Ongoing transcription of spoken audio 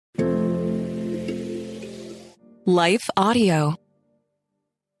Life Audio.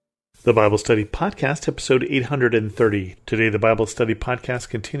 The Bible Study Podcast, episode 830. Today, the Bible Study Podcast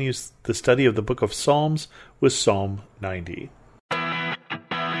continues the study of the book of Psalms with Psalm 90.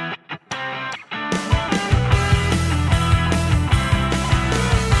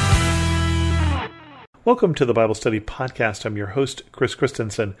 Welcome to the Bible Study Podcast. I'm your host, Chris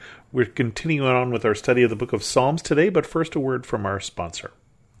Christensen. We're continuing on with our study of the book of Psalms today, but first a word from our sponsor.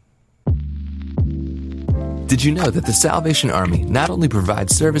 Did you know that the Salvation Army not only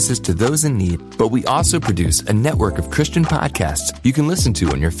provides services to those in need, but we also produce a network of Christian podcasts you can listen to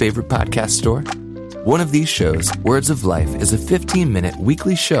on your favorite podcast store? One of these shows, Words of Life, is a 15-minute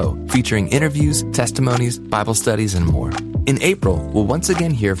weekly show featuring interviews, testimonies, Bible studies, and more. In April, we'll once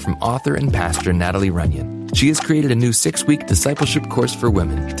again hear from author and pastor Natalie Runyon. She has created a new 6-week discipleship course for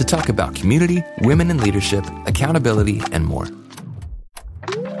women to talk about community, women in leadership, accountability, and more.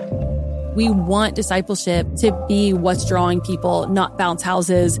 We want discipleship to be what's drawing people, not bounce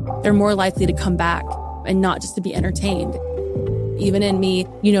houses. They're more likely to come back and not just to be entertained. Even in me,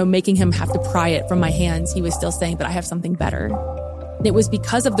 making him have to pry it from my hands, he was still saying, but I have something better. And it was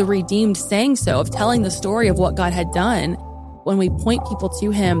because of the redeemed saying so, of telling the story of what God had done. When we point people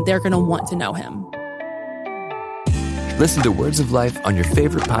to him, they're going to want to know him. Listen to Words of Life on your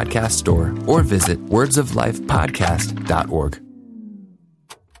favorite podcast store or visit wordsoflifepodcast.org.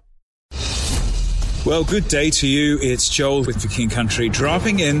 Well, good day to you. It's Joel with The King Country,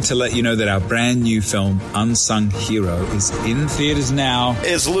 dropping in to let you know that our brand new film, Unsung Hero, is in theaters now.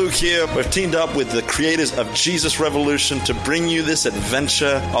 It's Luke here. We've teamed up with the creators of Jesus Revolution to bring you this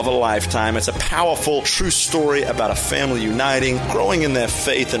adventure of a lifetime. It's a powerful, true story about a family uniting, growing in their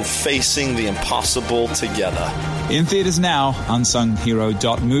faith, and facing the impossible together. In theaters now,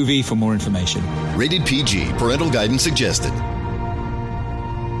 unsunghero.movie for more information. Rated PG. Parental guidance suggested.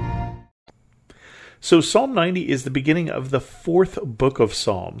 So Psalm 90 is the beginning of the fourth book of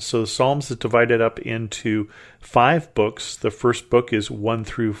Psalms. So Psalms is divided up into 5 books. The first book is 1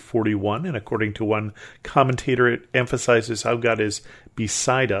 through 41, and according to one commentator, it emphasizes how God is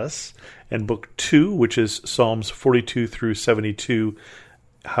beside us. And book 2, which is Psalms 42 through 72,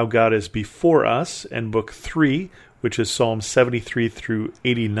 how God is before us. And book 3, which is Psalms 73 through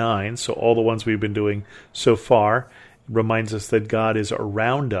 89, so all the ones we've been doing so far, reminds us that God is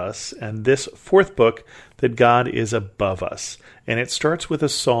around us, and this fourth book, that God is above us. And it starts with a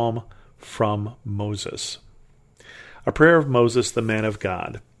psalm from Moses. A prayer of Moses, the man of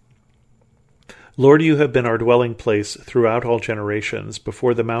God. Lord, you have been our dwelling place throughout all generations.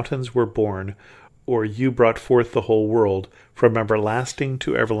 Before the mountains were born, or you brought forth the whole world, from everlasting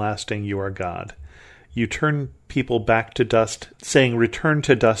to everlasting you are God. You turn people back to dust, saying, Return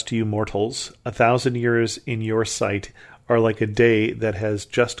to dust, you mortals. 1,000 years in your sight are like a day that has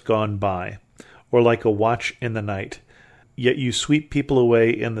just gone by, or like a watch in the night. Yet you sweep people away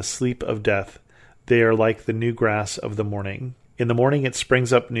in the sleep of death. They are like the new grass of the morning. In the morning it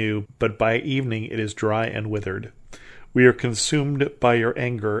springs up new, but by evening it is dry and withered. We are consumed by your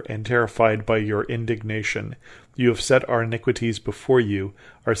anger and terrified by your indignation. You have set our iniquities before you,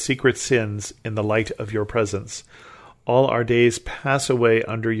 our secret sins in the light of your presence. All our days pass away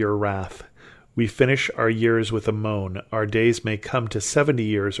under your wrath. We finish our years with a moan. Our days may come to 70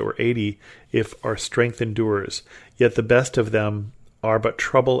 years or 80 if our strength endures. Yet the best of them are but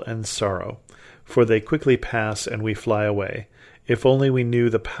trouble and sorrow, for they quickly pass and we fly away. If only we knew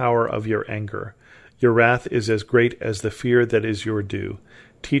the power of your anger. Your wrath is as great as the fear that is your due.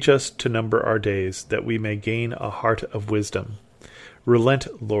 Teach us to number our days, that we may gain a heart of wisdom. Relent,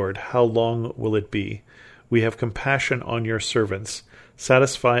 Lord, how long will it be? We have compassion on your servants.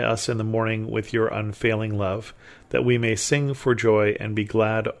 Satisfy us in the morning with your unfailing love, that we may sing for joy and be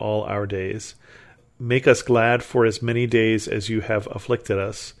glad all our days. Make us glad for as many days as you have afflicted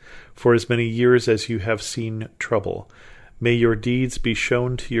us, for as many years as you have seen trouble. May your deeds be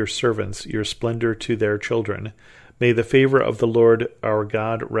shown to your servants, your splendor to their children. May the favor of the Lord our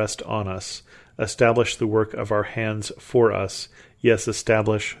God rest on us. Establish the work of our hands for us. Yes,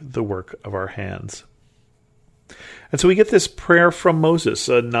 establish the work of our hands. And so we get this prayer from Moses.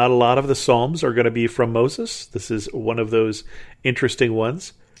 Not a lot of the Psalms are going to be from Moses. This is one of those interesting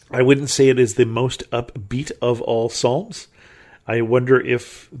ones. I wouldn't say it is the most upbeat of all Psalms. I wonder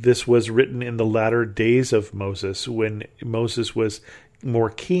if this was written in the latter days of Moses, when Moses was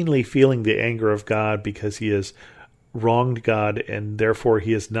more keenly feeling the anger of God because he has wronged God, and therefore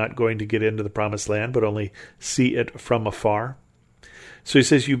he is not going to get into the promised land, but only see it from afar. So he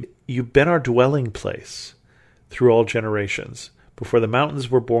says, You've been our dwelling place through all generations. Before the mountains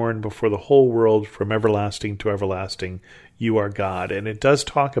were born, before the whole world, from everlasting to everlasting, you are God. And it does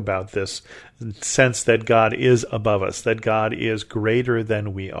talk about this sense that God is above us, that God is greater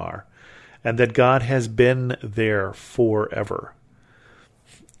than we are, and that God has been there forever.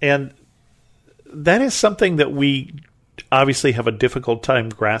 And that is something that we obviously have a difficult time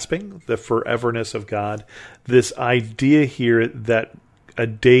grasping, the foreverness of God. This idea here that a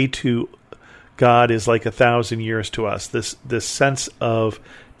day to God is like 1,000 years to us, this sense of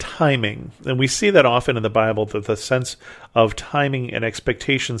timing. And we see that often in the Bible, that the sense of timing and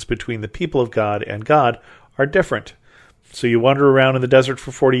expectations between the people of God and God are different. So you wander around in the desert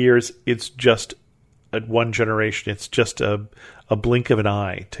for 40 years, it's just one generation. It's just a blink of an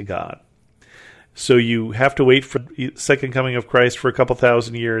eye to God. So you have to wait for the second coming of Christ for a couple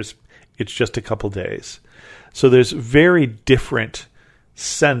thousand years. It's just a couple days. So there's very different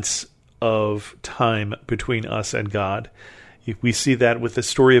sense of time between us and God. We see that with the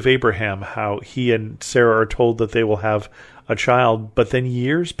story of Abraham, how he and Sarah are told that they will have a child, but then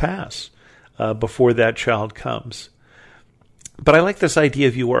years pass before that child comes. But I like this idea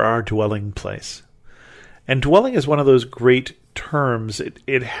of you are our dwelling place. And dwelling is one of those great terms.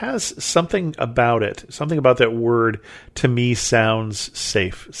 It has something about it. Something about that word to me sounds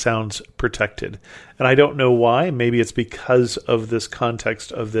safe, sounds protected. And I don't know why. Maybe it's because of this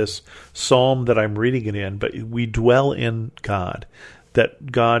context of this psalm that I'm reading it in. But we dwell in God,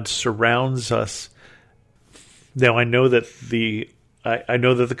 that God surrounds us. Now I know that the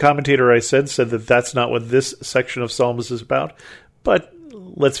commentator I said that that's not what this section of Psalms is about, but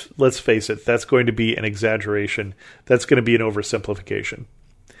let's face it, that's going to be an exaggeration. That's going to be an oversimplification.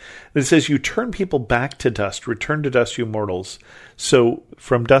 It says, you turn people back to dust, return to dust, you mortals. So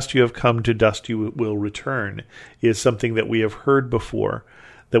from dust you have come, to dust you will return, is something that we have heard before,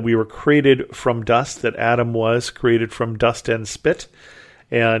 that we were created from dust, that Adam was created from dust and spit,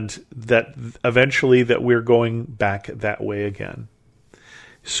 and that eventually that we're going back that way again.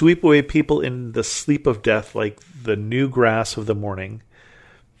 Sweep away people in the sleep of death like the new grass of the morning,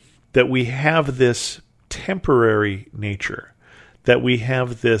 that we have this temporary nature, that we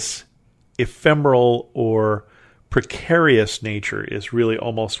have this ephemeral or precarious nature is really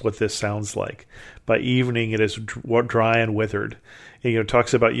almost what this sounds like. By evening, it is dry and withered. And, it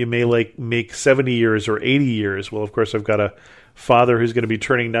talks about you may make 70 years or 80 years. Well, of course, I've got a father who's going to be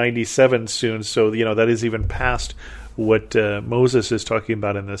turning 97 soon, so that is even past what Moses is talking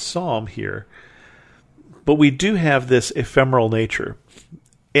about in this psalm here. But we do have this ephemeral nature.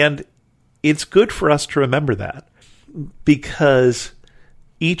 And it's good for us to remember that, because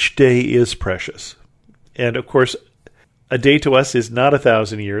each day is precious. And of course, a day to us is not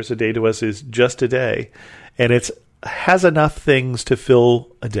 1,000 years. A day to us is just a day. And it has enough things to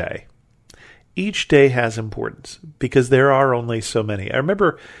fill a day. Each day has importance because there are only so many. I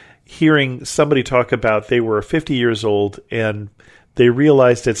remember hearing somebody talk about they were 50 years old and they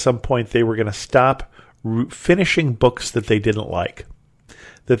realized at some point they were going to stop finishing books that they didn't like.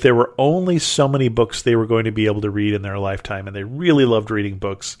 That there were only so many books they were going to be able to read in their lifetime, and they really loved reading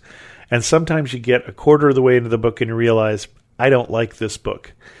books. And sometimes you get a quarter of the way into the book and you realize, I don't like this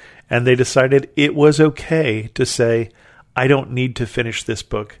book. And they decided it was okay to say, I don't need to finish this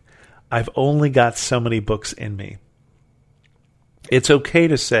book. I've only got so many books in me. It's okay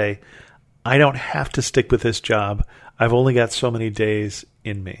to say, I don't have to stick with this job. I've only got so many days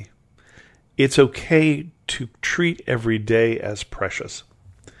in me. It's okay to treat every day as precious.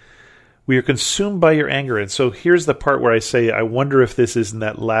 We are consumed by your anger. And so here's the part where I say, I wonder if this is in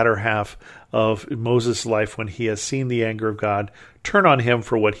that latter half of Moses' life when he has seen the anger of God turn on him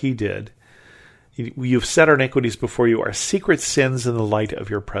for what he did. You've set our iniquities before you, our secret sins in the light of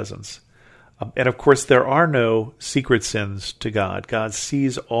your presence. And of course, there are no secret sins to God. God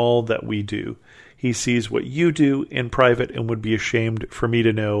sees all that we do. He sees what you do in private and would be ashamed for me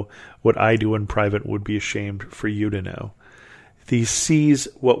to know. What I do in private would be ashamed for you to know. He sees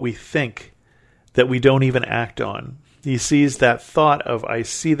what we think that we don't even act on. He sees that thought of, I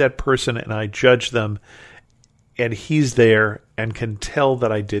see that person and I judge them, and he's there and can tell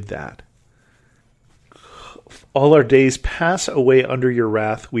that I did that. All our days pass away under your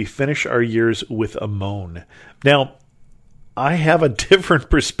wrath. We finish our years with a moan. Now, I have a different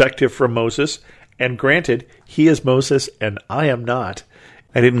perspective from Moses, and granted, he is Moses and I am not.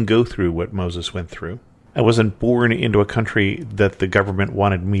 I didn't go through what Moses went through. I wasn't born into a country that the government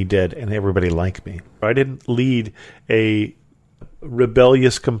wanted me dead and everybody liked me. I didn't lead a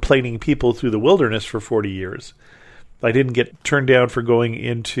rebellious, complaining people through the wilderness for 40 years. I didn't get turned down for going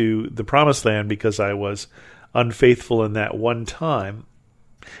into the promised land because I was unfaithful in that one time.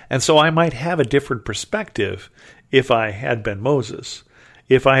 And so I might have a different perspective if I had been Moses.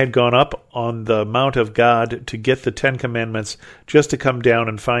 if I had gone up on the Mount of God to get the 10 Commandments just to come down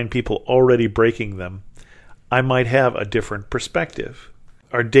and find people already breaking them, I might have a different perspective.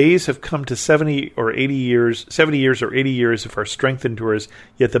 Our days have come to 70 or 80 years if our strength endures,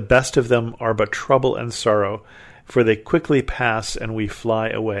 yet the best of them are but trouble and sorrow, for they quickly pass and we fly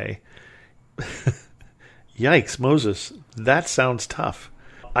away. Yikes, Moses, that sounds tough.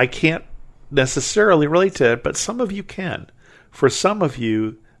 I can't necessarily relate to it, but some of you can. For some of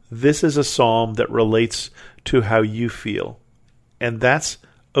you, this is a psalm that relates to how you feel. And that's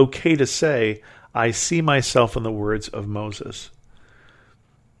okay to say, I see myself in the words of Moses.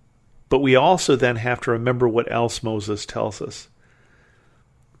 But we also then have to remember what else Moses tells us.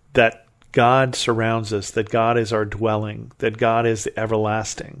 That God surrounds us, that God is our dwelling, that God is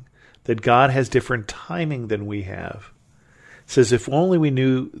everlasting, that God has different timing than we have. It says, if only we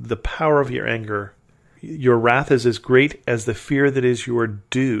knew the power of your anger, your wrath is as great as the fear that is your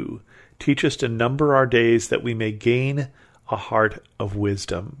due. Teach us to number our days that we may gain a heart of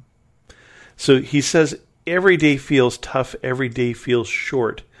wisdom. So he says, every day feels tough, every day feels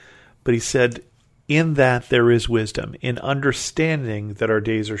short. But he said, in that there is wisdom, in understanding that our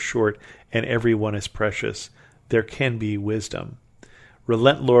days are short and every one is precious, there can be wisdom.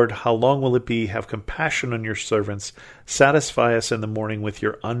 Relent, Lord, how long will it be? Have compassion on your servants. Satisfy us in the morning with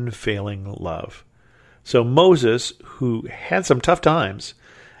your unfailing love. So Moses, who had some tough times,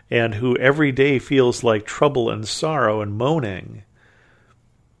 and who every day feels like trouble and sorrow and moaning,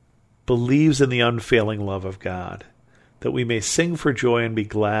 believes in the unfailing love of God, that we may sing for joy and be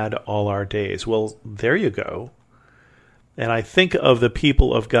glad all our days. Well, there you go. And I think of the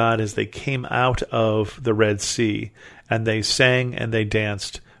people of God as they came out of the Red Sea, and they sang and they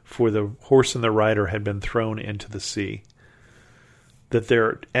danced, for the horse and the rider had been thrown into the sea. That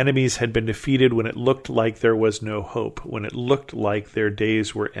their enemies had been defeated when it looked like there was no hope, when it looked like their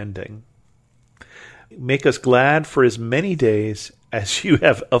days were ending. Make us glad for as many days as you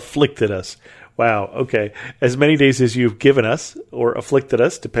have afflicted us. Wow, okay. As many days as you've given us, or afflicted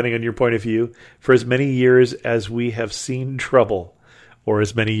us, depending on your point of view, for as many years as we have seen trouble, or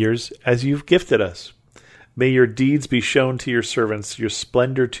as many years as you've gifted us. May your deeds be shown to your servants, your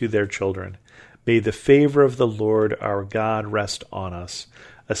splendor to their children. May the favor of the Lord our God rest on us.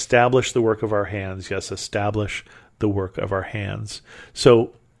 Establish the work of our hands. Yes, establish the work of our hands.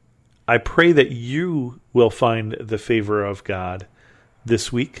 So I pray that you will find the favor of God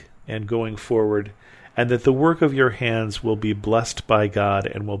this week and going forward, and that the work of your hands will be blessed by God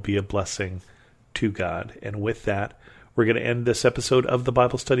and will be a blessing to God. And with that, we're going to end this episode of the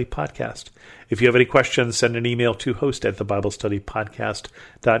Bible Study Podcast. If you have any questions, send an email to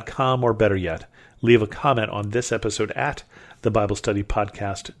host@thebiblestudypodcast.com, or better yet, leave a comment on this episode at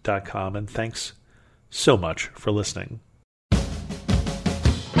thebiblestudypodcast.com. And thanks so much for listening.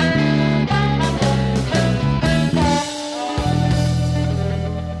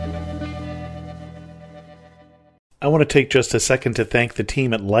 I want to take just a second to thank the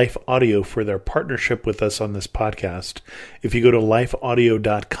team at Life Audio for their partnership with us on this podcast. If you go to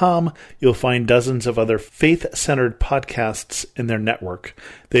lifeaudio.com, you'll find dozens of other faith-centered podcasts in their network.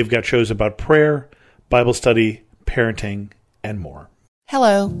 They've got shows about prayer, Bible study, parenting, and more.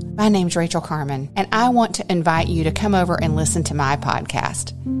 Hello, my name's Rachel Carmen, and I want to invite you to come over and listen to my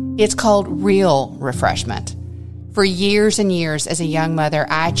podcast. It's called Real Refreshment. For years and years as a young mother,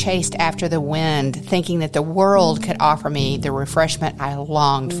 I chased after the wind, thinking that the world could offer me the refreshment I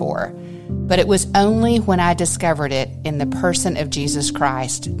longed for. But it was only when I discovered it in the person of Jesus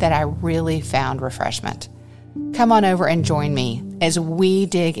Christ that I really found refreshment. Come on over and join me as we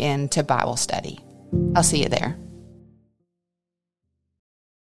dig into Bible study. I'll see you there.